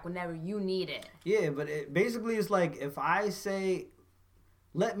got your back whenever you need it. Yeah, but basically it's like if I say,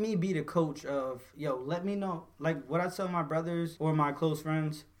 let me be the coach of, let me know. Like what I tell my brothers or my close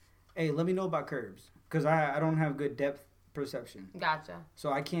friends, hey, let me know about curbs. Because I don't have good depth perception. Gotcha.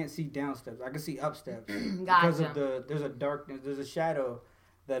 So I can't see down steps. I can see up steps. Gotcha. Because of there's a darkness, there's a shadow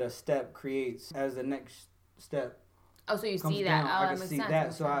that a step creates as the next step. Oh, so you comes see down. that? Oh, I that can makes see sense.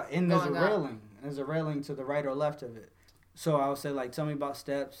 that. So there's a Going up. railing. There's a railing to the right or left of it. So I would say like, tell me about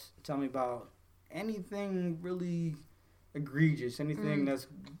steps. Tell me about anything really egregious. Anything that's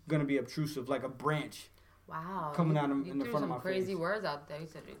gonna be obtrusive, like a branch. Wow. Coming out in the front of my some crazy face. words out there. You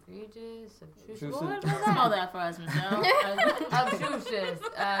said egregious, obtrusive. Obtrusive. What Spell that for us, Michelle. obtrusious.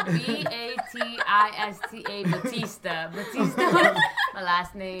 Batista. Batista. My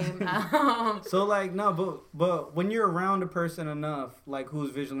last name. So like no, but when you're around a person enough, like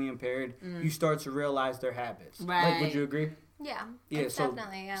who's visually impaired, you start to realize their habits. Right. Like, would you agree? Yeah. Yeah. So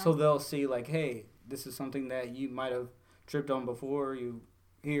Definitely. Yeah. so they'll see like, hey, this is something that you might have tripped on before.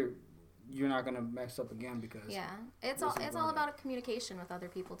 You're not gonna mess up again because it's all about a communication with other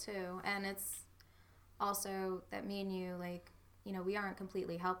people too, and it's also that me and you, like, we aren't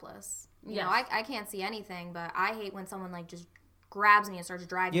completely helpless. You know, I can't see anything, but I hate when someone like just grabs me and starts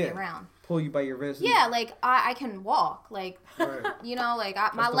dragging me around. Pull you by your wrist. Yeah, like I can walk, like right.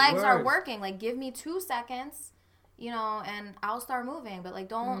 my legs are working. Like give me 2 seconds. And I'll start moving, but like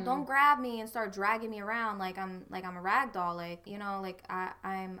don't grab me and start dragging me around like I'm a rag doll. Like like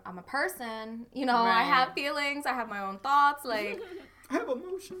I'm a person. Right. I have feelings. I have my own thoughts. Like I have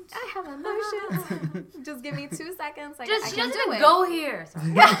emotions. Just give me 2 seconds. Like she doesn't do even it. go here. Sorry.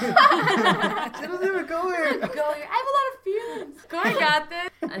 She doesn't even go here. Go here. I have a lot of feelings. Corey got this.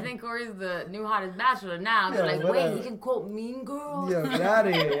 I think Corey's the new hottest bachelor now. They're like, wait, he can quote Mean Girls. Yo, get out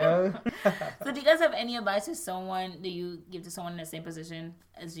of here, yo. So do you guys have any advice to someone that you give to someone in the same position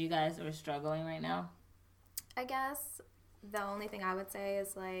as you guys are struggling right now? I guess the only thing I would say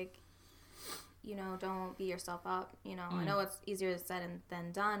is like, don't beat yourself up. I know it's easier said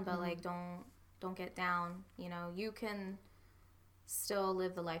than done, but like don't get down. You can still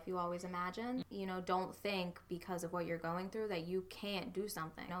live the life you always imagined. Don't think because of what you're going through that you can't do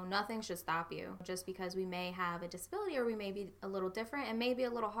something. Nothing should stop you just because we may have a disability or we may be a little different and maybe a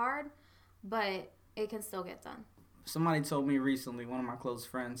little hard, but it can still get done. Somebody told me recently, one of my close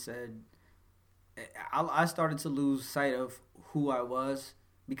friends said, I started to lose sight of who I was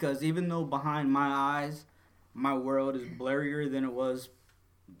because even though behind my eyes, my world is blurrier than it was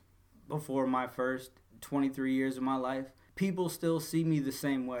before my first 23 years of my life, people still see me the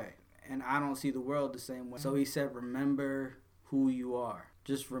same way, and I don't see the world the same way. So he said, remember who you are.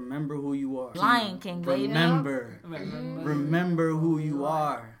 Just remember who you are. Lion King, baby. Remember who you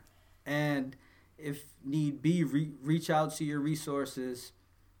are. And if need be, reach out to your resources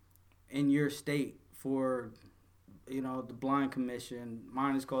in your state for the Blind Commission.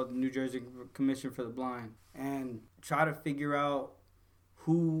 Mine is called the New Jersey Commission for the Blind. And try to figure out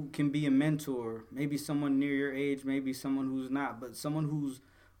who can be a mentor. Maybe someone near your age, maybe someone who's not, but someone who's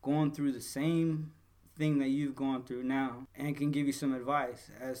going through the same thing that you've gone through now and can give you some advice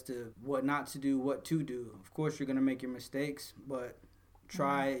as to what not to do, what to do. Of course, you're going to make your mistakes, but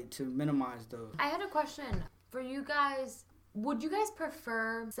try to minimize those. I had a question for you guys. Would you guys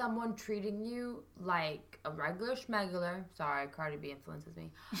prefer someone treating you like a regular schmegular? Sorry, Cardi B influences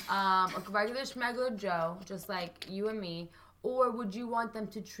me. A regular schmegular Joe, just like you and me. Or would you want them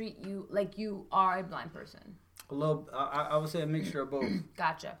to treat you like you are a blind person? I would say a mixture of both.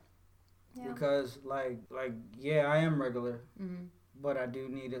 Gotcha. Yeah. Because, yeah, I am regular. Mm-hmm. But I do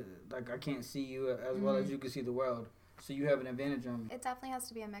need it. Like, I can't see you as well as you can see the world. So you have an advantage on me. It definitely has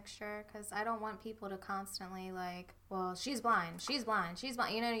to be a mixture because I don't want people to constantly well, she's blind.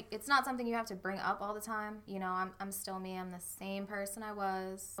 You know, it's not something you have to bring up all the time. You know, I'm still me. I'm the same person I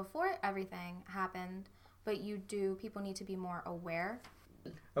was before everything happened. But people need to be more aware.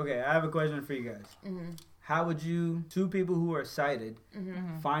 Okay, I have a question for you guys. Mm-hmm. How would you, two people who are sighted,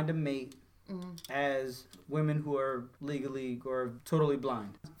 find a mate as women who are legally or totally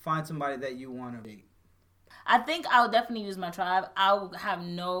blind? Find somebody that you want to date. I think I would definitely use my tribe. I would have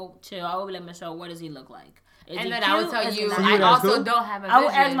no chill. I would be like, Michelle, what does he look like? And then I would tell you, So I also don't have a vision. I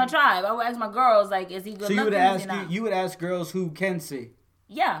would ask my tribe. I would ask my girls, like, is he good looking? So you would ask girls who can see.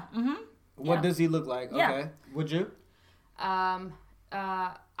 Yeah. Mm-hmm. What does he look like? Yeah. Okay. Would you? I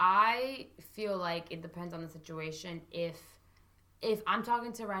feel like it depends on the situation. If I'm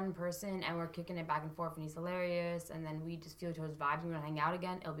talking to a random person and we're kicking it back and forth and he's hilarious and then we just feel each other's vibes and we're gonna hang out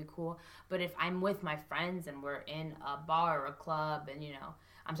again, it'll be cool. But if I'm with my friends and we're in a bar or a club and, you know,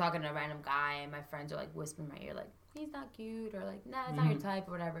 I'm talking to a random guy and my friends are like whispering in my ear like, he's not cute or like, nah, it's not your type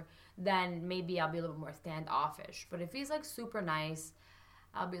or whatever, then maybe I'll be a little more standoffish. But if he's like super nice,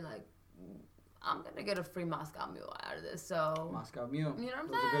 I'll be like, I'm gonna get a free Moscow Mule out of this. So Moscow Mule. You know what I'm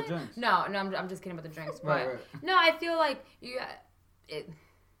Those saying? are good drinks. No, I'm just kidding about the drinks. But right. No, I feel like you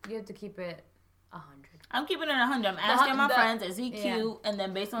have to keep it 100. I'm keeping it 100. I'm asking my friends, is he cute? Yeah. And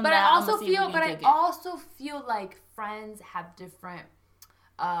then based on that, I also feel like friends have different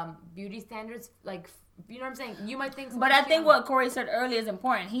beauty standards. Like, you know what I'm saying? You might think. But I think what Corey said earlier is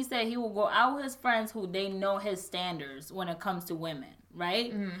important. He said he will go out with his friends who they know his standards when it comes to women,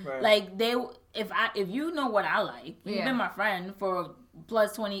 right? Mm-hmm. Right. Like if you know what I like, you've been my friend for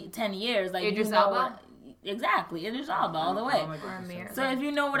plus 10 years. Like Idris Elba. Exactly, Idris Elba all the way. So if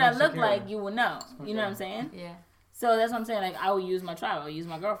you know what I look like, you will know. You know what I'm saying? Yeah. So that's what I'm saying. Like, I will use my tribe. I will use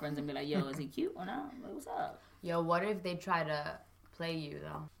my girlfriends and be like, yo, is he cute or not? Like, what's up? Yo, what if they try to play you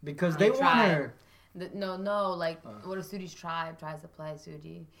though? Because they want her. No, like, what if Sudi's tribe tries to play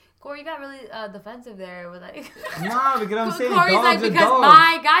Sudi? Corey, you got really defensive there with like. Nah, because I'm saying Corey's dogs like, are because dogs.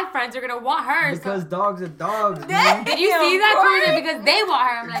 my guy friends are gonna want her. Because dogs are dogs. Did you see that, Corey? Because they want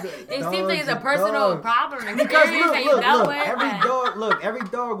her. I'm like, it seems like it's a personal problem. Because every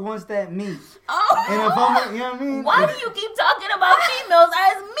dog wants that meat. Oh. And if I'm, you know what I mean? Why do you keep talking about females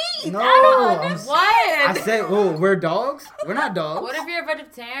as meat? No, I don't understand. What? I said, we're dogs? We're not dogs. What if you're a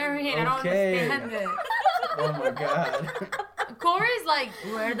vegetarian? I don't understand it. Oh my God. Corey's like,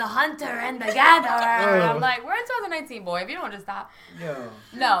 we're the hunter and the gatherer. I'm like, we're in 2019, boy. If you don't want to stop. Yo.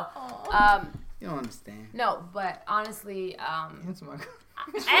 No. You don't understand. No, but honestly, Answer my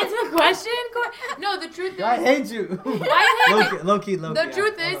answer the question? No, the truth is, I hate you. Why you hate me? Low key. The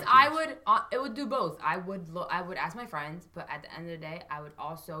truth is, it would do both. I would ask my friends, but at the end of the day, I would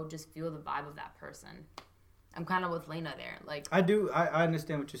also just feel the vibe of that person. I'm kind of with Lena there. Like, I do. I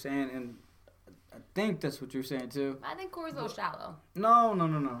understand what you're saying, and I think that's what you're saying too. I think Corey's a little shallow. No.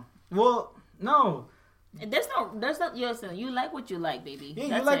 Well, no. There's no. Listen, you like what you like, baby. Yeah,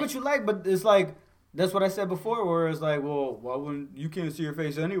 that's you like what you like, but it's like that's what I said before. Where it's like, well, why wouldn't you can't see your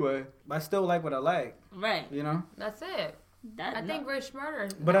face anyway? But I still like what I like. Right. You know. That's it. I think Rich Murder.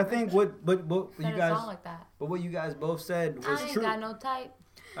 But I think what you guys. Like that. But what you guys both said was I ain't true. got no type.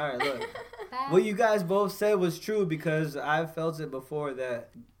 All right, look. What you guys both said was true because I've felt it before that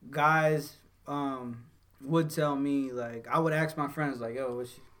guys would tell me, like, I would ask my friends, like, yo,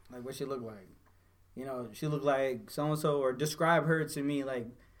 what she look like? You know, she look like so-and-so, or describe her to me like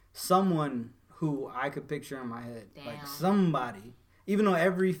someone who I could picture in my head. Damn. Like somebody. Even though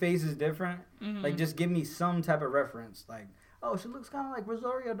every face is different, like, just give me some type of reference. Like, oh, she looks kind of like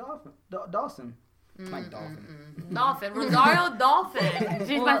Rosario Dawson. Like Dolphin. Dolphin. Rosario Dolphin.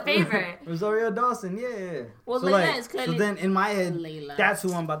 She's my favorite. Rosario Dawson, yeah. Well, so, Lena is clearly... So then in my head, Layla. That's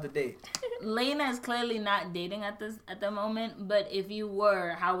who I'm about to date. Lena is clearly not dating at the moment, but if you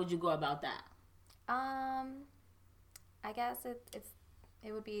were, how would you go about that? I guess it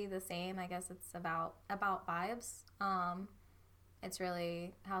would be the same. I guess it's about vibes. It's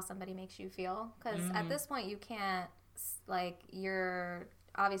really how somebody makes you feel. Because at this point, you can't, like,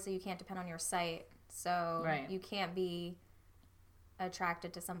 obviously you can't depend on your sight. So you can't be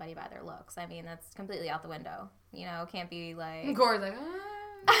attracted to somebody by their looks. I mean, that's completely out the window. You know, can't be like... Corey's like,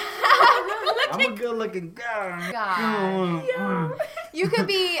 I'm a good-looking guy. God. You could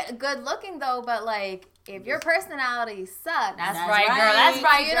be good-looking, though, but, like, if your personality sucks... That's right, girl. That's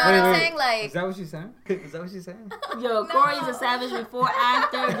right, You know what I'm saying? Like... Is that what she's saying? Is that what she's saying? Yo, Corey's a savage before,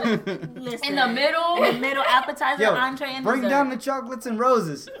 after. Listen. In the middle, appetizer, entree, and bring dessert. down the chocolates and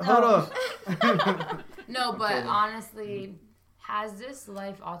roses. Hold on. No, but honestly, has this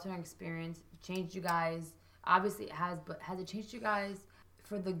life-altering experience changed you guys? Obviously it has, but has it changed you guys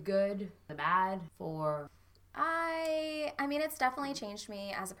for the good, the bad, for... I mean, it's definitely changed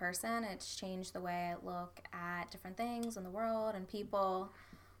me as a person. It's changed the way I look at different things in the world and people.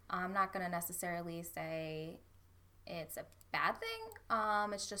 I'm not going to necessarily say it's a bad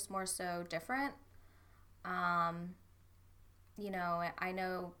thing. It's just more so different. You know, I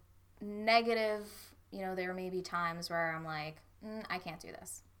know negative, you know, there may be times where I'm like, I can't do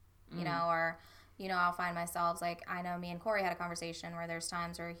this, you know, or... You know, I'll find myself, like, I know me and Corey had a conversation where there's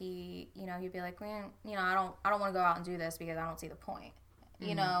times where he'd be like, you know, I don't want to go out and do this because I don't see the point,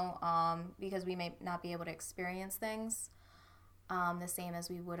 you know, because we may not be able to experience things the same as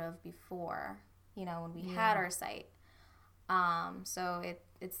we would have before, you know, when we had our sight. So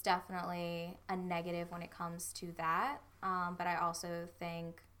it's definitely a negative when it comes to that. But I also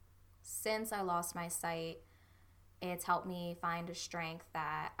think since I lost my sight, it's helped me find a strength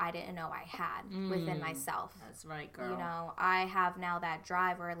that I didn't know I had within myself. That's right, girl. You know, I have now that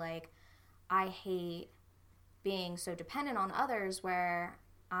drive where, like, I hate being so dependent on others where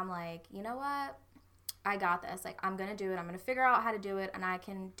I'm like, you know what? I got this. Like, I'm going to do it. I'm going to figure out how to do it, and I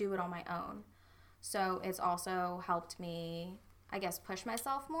can do it on my own. So it's also helped me, I guess, push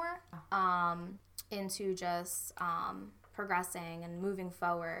myself more into just... progressing and moving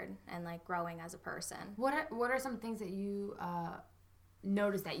forward and like growing as a person. What are some things that you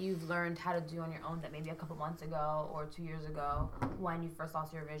noticed that you've learned how to do on your own that maybe a couple months ago or 2 years ago when you first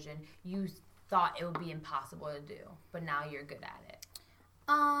lost your vision you thought it would be impossible to do, but now you're good at it?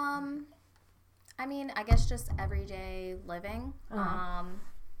 I mean, I guess just everyday living.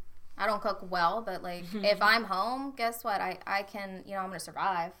 I don't cook well, but like if I'm home, guess what? I can, you know, I'm gonna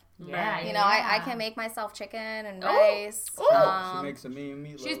survive. Yeah, you know, I can make myself chicken and rice. She makes a mean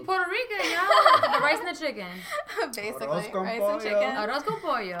meatloaf. She's Puerto Rican, y'all. The rice and the chicken. Basically, Arroz con rice and chicken. Arroz con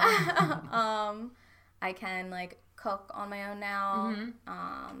pollo. I can like cook on my own now.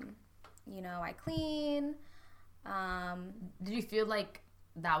 You know, I clean. Did you feel like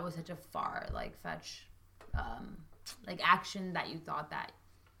that was such a far fetch like action that you thought that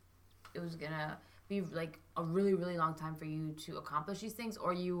it was gonna be like a really, really long time for you to accomplish these things,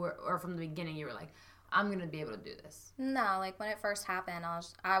 or from the beginning you were like, I'm gonna be able to do this? No, like when it first happened,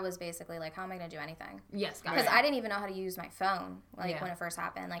 I was basically like, how am I gonna do anything? Yes, because I didn't even know how to use my phone when it first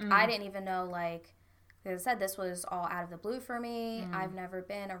happened. Like I didn't even know, like, as I said, this was all out of the blue for me. I've never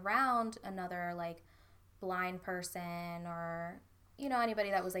been around another like blind person or, you know,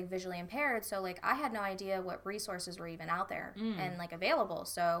 anybody that was like visually impaired. So like I had no idea what resources were even out there and like available.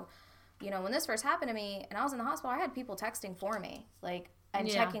 So, you know, when this first happened to me and I was in the hospital, I had people texting for me, like, and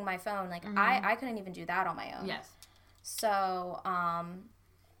checking my phone. Like I couldn't even do that on my own. Yes. So,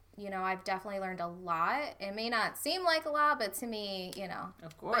 you know, I've definitely learned a lot. It may not seem like a lot, but to me, you know,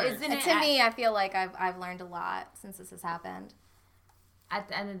 of course. To me, I feel like I've learned a lot since this has happened. At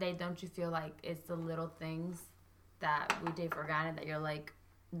the end of the day, don't you feel like it's the little things that we take for granted that you're like,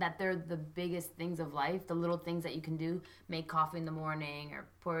 that they're the biggest things of life, the little things that you can do, make coffee in the morning or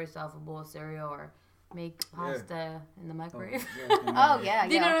pour yourself a bowl of cereal or make pasta in the microwave. Oh, yeah.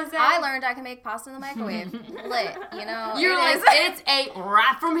 Do you know what I'm saying? I learned I can make pasta in the microwave. Lit, you know. You're like, it's a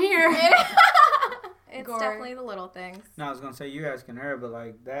wrap from here. It's definitely the little things. No, I was going to say, you're asking her, but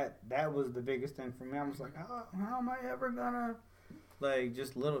like that was the biggest thing for me. I was like, how am I ever gonna, like,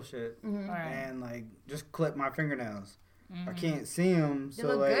 just little shit. And like, just clip my fingernails. I can't see them. They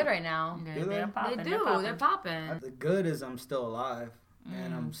look good right now. Do they? They do. They're popping. The good is I'm still alive.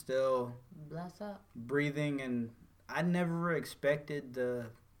 And I'm still bless up, breathing. And I never expected the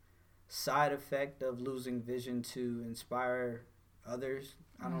side effect of losing vision to inspire others.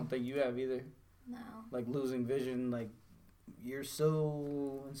 I don't think you have either. No. Like losing vision, like you're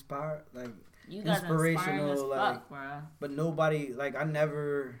so inspired, like you guys inspirational, like fuck, bro. But nobody, like, I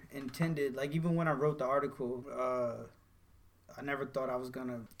never intended, like, even when I wrote the article, I never thought I was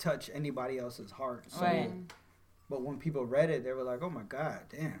gonna touch anybody else's heart. So But when people read it, they were like, oh my God,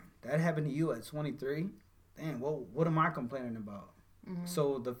 damn, that happened to you at 23? Damn, well, what am I complaining about? Mm-hmm.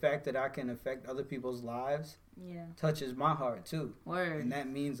 So the fact that I can affect other people's lives touches my heart too. Word. And that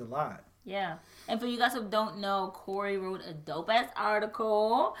means a lot. Yeah. And for you guys who don't know, Corey wrote a dope-ass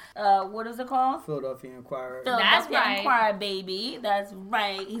article. What is it called? Philadelphia Inquirer. That's right. Inquirer, baby. That's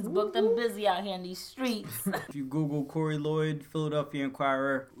right. He's booked and busy out here in these streets. If you Google Corey Lloyd, Philadelphia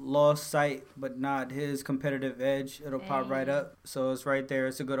Inquirer, lost sight but not his competitive edge, it'll pop right up. So it's right there.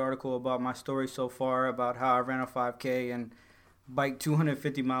 It's a good article about my story so far, about how I ran a 5K and biked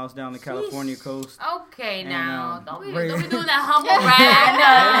 250 miles down the California coast. Okay, and, now don't be doing that humble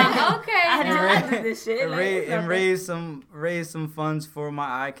brag. Okay, I do this shit. And raise some funds for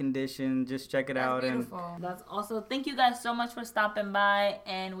my eye condition. Just check it out. Beautiful. And that's also. Thank you guys so much for stopping by,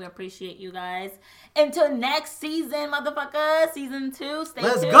 and we appreciate you guys. Until next season, motherfucker, season 2. Stay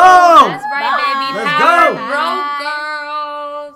tuned. Let's go. That's right, baby. Let's go. Road